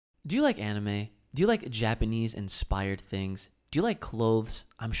Do you like anime? Do you like Japanese-inspired things? Do you like clothes?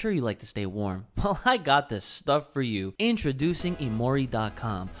 I'm sure you like to stay warm. Well, I got this stuff for you. Introducing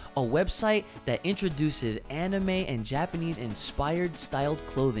Imori.com, a website that introduces anime and Japanese-inspired styled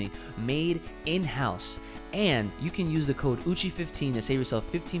clothing made in-house. And you can use the code Uchi15 to save yourself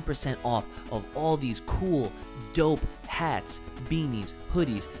 15% off of all these cool, dope hats, beanies,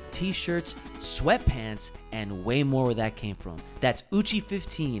 hoodies, t-shirts, sweatpants, and way more where that came from. That's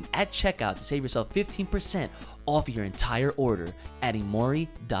Uchi15 at checkout to save yourself 15% off your entire order at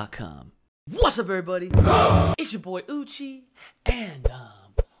Imori.com. What's up, everybody? It's your boy Uchi, and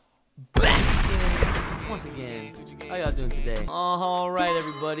back again, once again. How y'all doing today? Alright,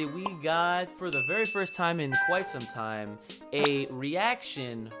 everybody, we got, for the very first time in quite some time, a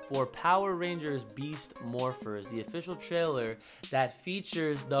reaction for Power Rangers Beast Morphers, the official trailer that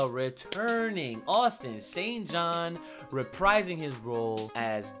features the returning Austin St. John reprising his role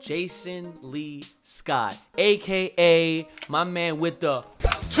as Jason Lee Scott, aka my man with the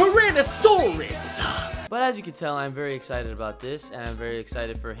Tyrannosaurus. But as you can tell, I'm very excited about this, and I'm very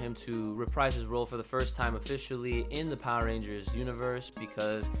excited for him to reprise his role for the first time officially in the Power Rangers universe,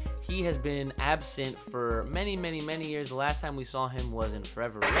 because he has been absent for many years. The last time we saw him was in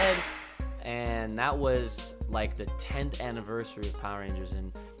Forever Red, and that was like the 10th anniversary of Power Rangers.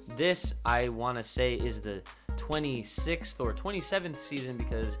 And this, I want to say, is the 26th or 27th season,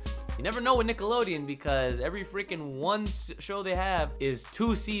 because you never know with Nickelodeon, because every freaking one show they have is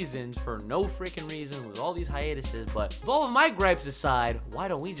 2 seasons for no freaking reason with all these hiatuses. But with all of my gripes aside, why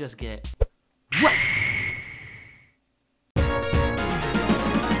don't we just get right?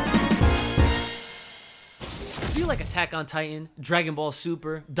 Do you like Attack on Titan, Dragon Ball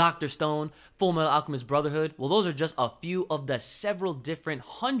Super, Dr. Stone, Full Metal Alchemist Brotherhood? Well, those are just a few of the several different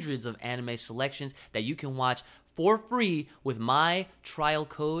hundreds of anime selections that you can watch for free with my trial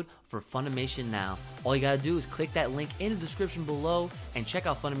code for Funimation Now. All you gotta do is click that link in the description below and check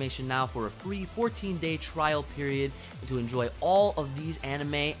out Funimation Now for a free 14-day trial period to enjoy all of these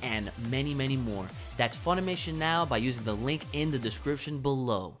anime and many more. That's Funimation Now by using the link in the description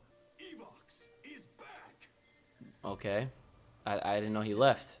below. Okay. I didn't know he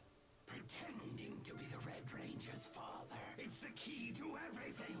left. Pretending to be the Red Ranger's father. It's the key to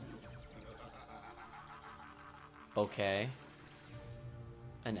everything. Okay.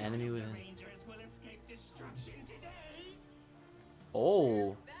 An enemy with... Rangers will escape destruction today.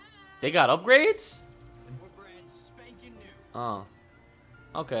 Oh. They got upgrades? We're brand spanking new. Oh.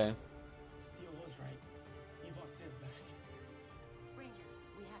 Okay. Steel was right. Evox is back. Rangers,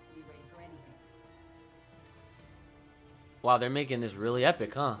 we have to be ready for anything. Wow, they're making this really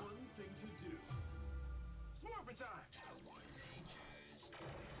epic, huh? One thing to do. Morphin time.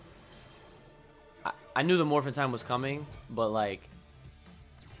 I knew the Morphin time was coming, but like...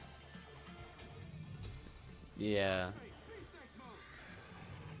 Yeah.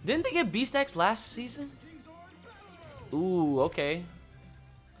 Didn't they get Beast X last season? Ooh, okay.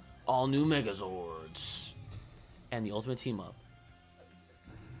 All new Megazords. And the ultimate team up.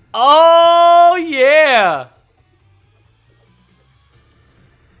 Oh, yeah!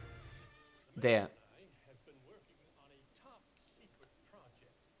 Damn.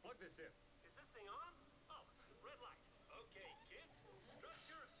 Plug this in. Is this thing on? Oh, red light. Okay, kids, strut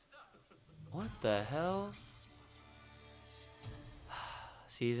your stuff. What the hell?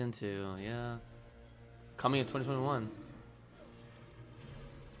 Season 2, yeah. Coming in 2021.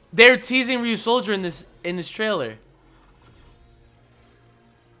 They're teasing Ryusoulger in this trailer.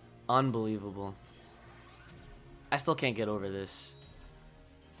 Unbelievable. I still can't get over this.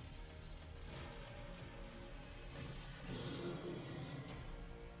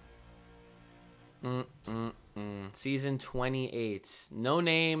 Season 28. No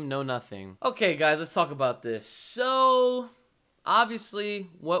name, no nothing. Okay, guys, let's talk about this. So, obviously,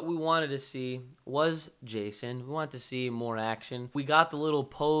 what we wanted to see was Jason. We wanted to see more action. We got the little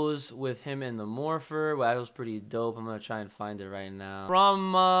pose with him and the Morpher. Well, that was pretty dope. I'm going to try and find it right now.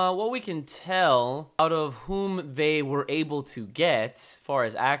 From what we can tell, out of whom they were able to get, as far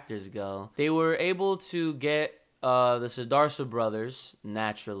as actors go, they were able to get the Sudarso brothers,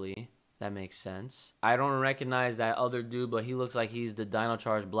 naturally. That makes sense. I don't recognize that other dude, but he looks like he's the Dino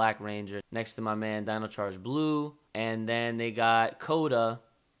Charge Black Ranger next to my man Dino Charge Blue. And then they got Coda,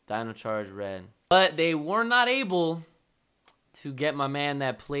 Dino Charge Red. But they were not able to get my man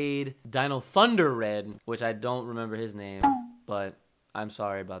that played Dino Thunder Red, which I don't remember his name, but I'm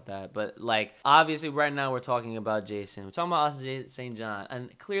sorry about that. But like, obviously right now we're talking about Jason. We're talking about Austin St. John,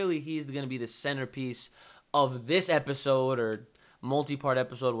 and clearly he's going to be the centerpiece of this episode, or multi-part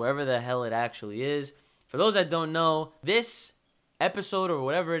episode, wherever the hell it actually is. For those that don't know, this episode or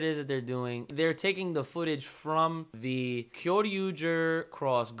whatever it is that they're doing, they're taking the footage from the Ryusoulger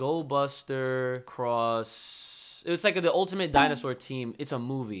cross Go Buster cross. It's like the Ultimate Dinosaur Team. It's a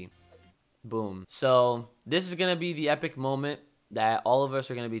movie. Boom. So this is gonna be the epic moment that all of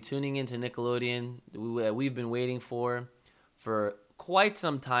us are gonna be tuning into Nickelodeon. We've been waiting for quite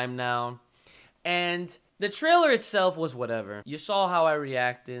some time now. And the trailer itself was whatever. You saw how I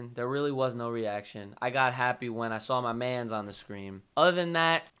reacted. There really was no reaction. I got happy when I saw my mans on the screen. Other than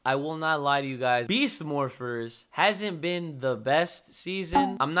that, I will not lie to you guys. Beast Morphers hasn't been the best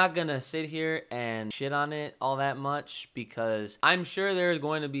season. I'm not gonna sit here and shit on it all that much because I'm sure there's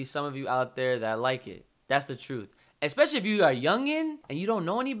going to be some of you out there that like it. That's the truth. Especially if you are youngin' and you don't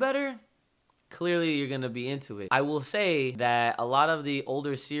know any better. Clearly, you're gonna be into it. I will say that a lot of the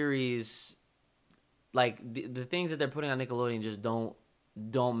older series, like the things that they're putting on Nickelodeon, just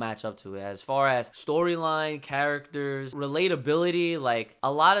don't match up to it. As far as storyline, characters, relatability, like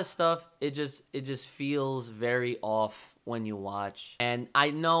a lot of stuff, it just feels very off when you watch. And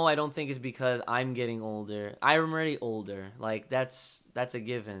I know I don't think it's because I'm getting older. I'm already older. Like that's a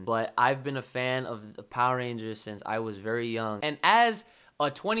given. But I've been a fan of Power Rangers since I was very young. And as a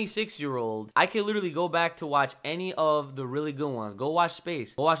 26-year-old, I can literally go back to watch any of the really good ones. Go watch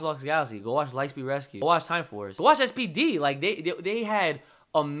Space. Go watch Lost Galaxy. Go watch Lightspeed Rescue. Go watch Time Force. Go watch SPD. Like they had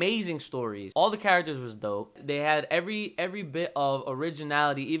amazing stories. All the characters was dope. They had every bit of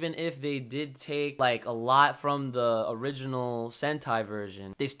originality, even if they did take like a lot from the original Sentai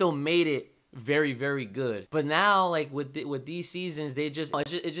version. They still made it very, very good. But now, like with these seasons, it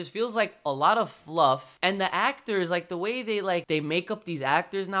just feels like a lot of fluff. And the actors, like the way they make up these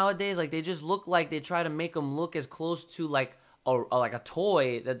actors nowadays, like they just look like they try to make them look as close to like a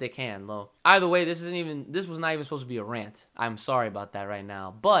toy that they can, though. Either way, this was not even supposed to be a rant. I'm sorry about that right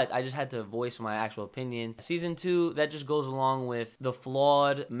now, but I just had to voice my actual opinion. Season 2, that just goes along with the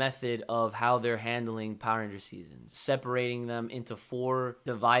flawed method of how they're handling Power Ranger seasons, separating them into 4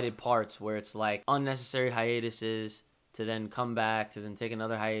 divided parts where it's like unnecessary hiatuses to then come back to then take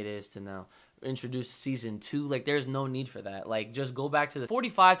another hiatus to now introduce season 2. Like there's no need for that. Like just go back to the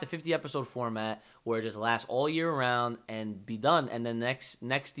 45 to 50 episode format where it just lasts all year round and be done, and then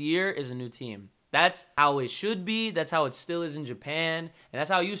next year is a new team. That's how it should be. That's how it still is in Japan, and that's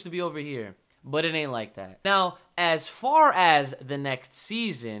how it used to be over here. But it ain't like that. Now, as far as the next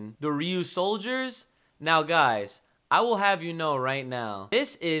season, the Ryusoulgers, now guys, I will have you know right now,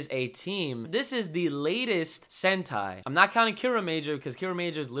 this is a team. This is the latest Sentai. I'm not counting Kira Major because Kira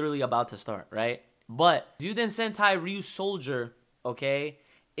Major is literally about to start, right? But Juden Sentai Ryusoulger, okay,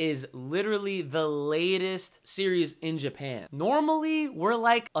 is literally the latest series in Japan. Normally, we're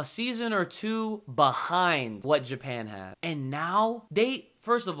like a season or 2 behind what Japan has. And now,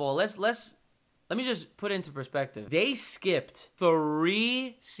 first of all, let me just put it into perspective. They skipped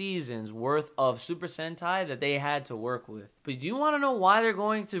 3 seasons worth of Super Sentai that they had to work with. But do you want to know why they're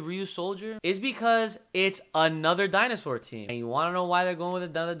going to Ryusoulger? It's because it's another dinosaur team. And you want to know why they're going with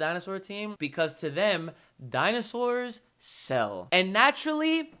another dinosaur team? Because to them, dinosaurs sell. And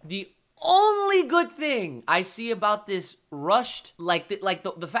naturally, the only good thing I see about this rushed,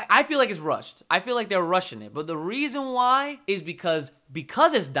 the fact, I feel like it's rushed. I feel like they're rushing it. But the reason why is because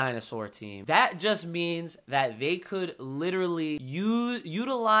it's dinosaur team. That just means that they could literally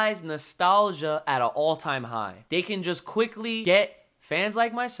utilize nostalgia at an all-time high. They can just quickly get fans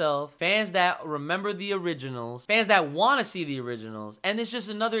like myself, fans that remember the originals, fans that want to see the originals, and it's just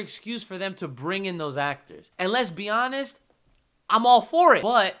another excuse for them to bring in those actors. And let's be honest, I'm all for it.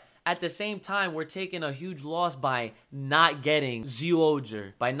 But at the same time, we're taking a huge loss by not getting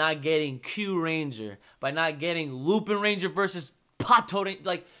Ryusoulger, by not getting Q Ranger, by not getting Lupin Ranger versus Pato Ranger.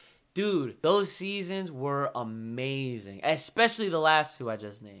 Like, dude, those seasons were amazing, especially the last 2 I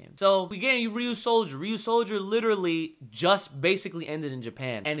just named. So we get Ryusoulger. Ryusoulger literally just basically ended in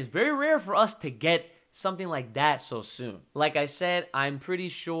Japan, and it's very rare for us to get something like that so soon. Like I said, I'm pretty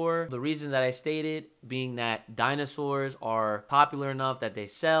sure the reason that I stated being that dinosaurs are popular enough that they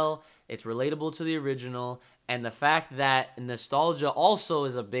sell, it's relatable to the original, and the fact that nostalgia also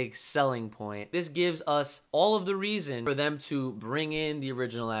is a big selling point. This gives us all of the reason for them to bring in the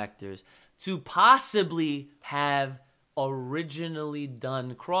original actors, to possibly have originally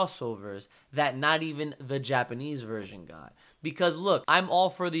done crossovers that not even the Japanese version got. Because look, I'm all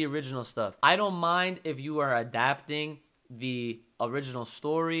for the original stuff. I don't mind if you are adapting the original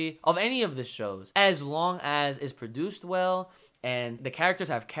story of any of the shows, as long as it's produced well and the characters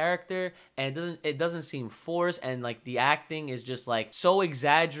have character and it doesn't seem forced, and like the acting is just like so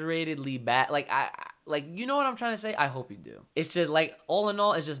exaggeratedly bad. Like you know what I'm trying to say? I hope you do. It's just like all in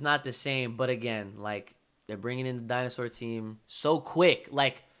all, it's just not the same. But again, like They're bringing in the dinosaur team so quick.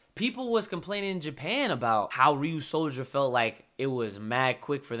 Like, people was complaining in Japan about how Ryusoulger felt like it was mad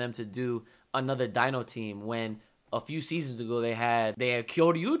quick for them to do another dino team when a few seasons ago they had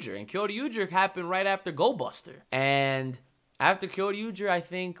Kyoryuger, and Kyoryuger happened right after Go Buster. And after Kyoryuger, I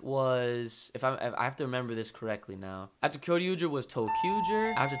think was, if I have to remember this correctly now. After Kyoryuger was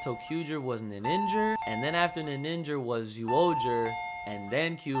Tokyuger. After Tokyuger was Ninja. And then after Ninja was Zyuohger. And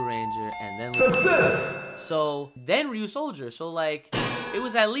then Q Ranger. And then so then Ryusoulger. So like, it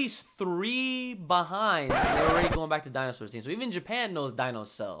was at least 3 behind. They're already going back to dinosaur team. So even Japan knows dinos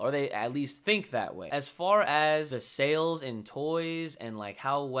sell, or they at least think that way. As far as the sales in toys and like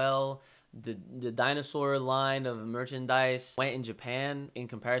how well the dinosaur line of merchandise went in Japan in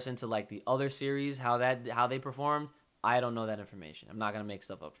comparison to like the other series, how they performed, I don't know that information. I'm not gonna make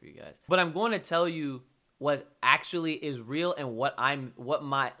stuff up for you guys, but I'm going to tell you what actually is real and what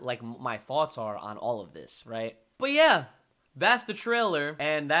my thoughts are on all of this, right? But yeah, that's the trailer,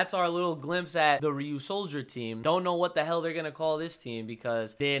 and that's our little glimpse at the Ryusoulger team. Don't know what the hell they're gonna call this team,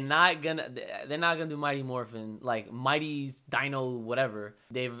 because they're not gonna do Mighty Morphin, like Mighty Dino whatever.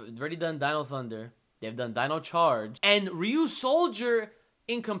 They've already done Dino Thunder, they've done Dino Charge, and Ryusoulger,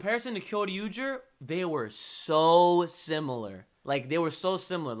 in comparison to Kyoryuger, they were so similar. Like, they were so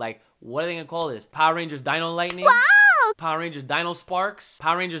similar. Like, what are they gonna call this? Power Rangers Dino Lightning? Wow! Power Rangers Dino Sparks,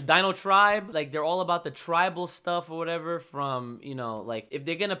 Power Rangers Dino Tribe. Like, they're all about the tribal stuff or whatever from, you know, like, if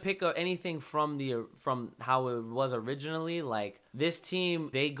they're gonna pick up anything from how it was originally, like, this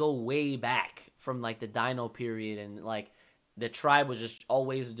team, they go way back from like the Dino period, and like the tribe was just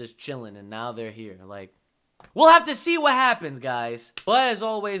always just chilling, and now they're here. Like, we'll have to see what happens, guys. But as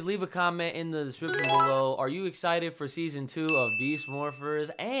always, leave a comment in the description below. Are you excited for season 2 of Beast Morphers?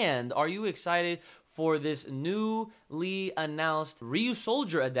 And are you excited for this newly announced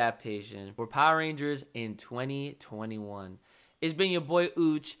Ryusoulger adaptation for Power Rangers in 2021? It's been your boy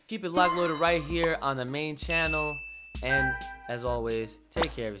Uchi. Keep it locked loaded right here on the main channel. And as always,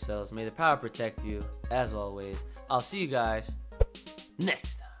 take care of yourselves. May the power protect you. As always, I'll see you guys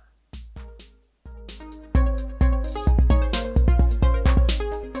next.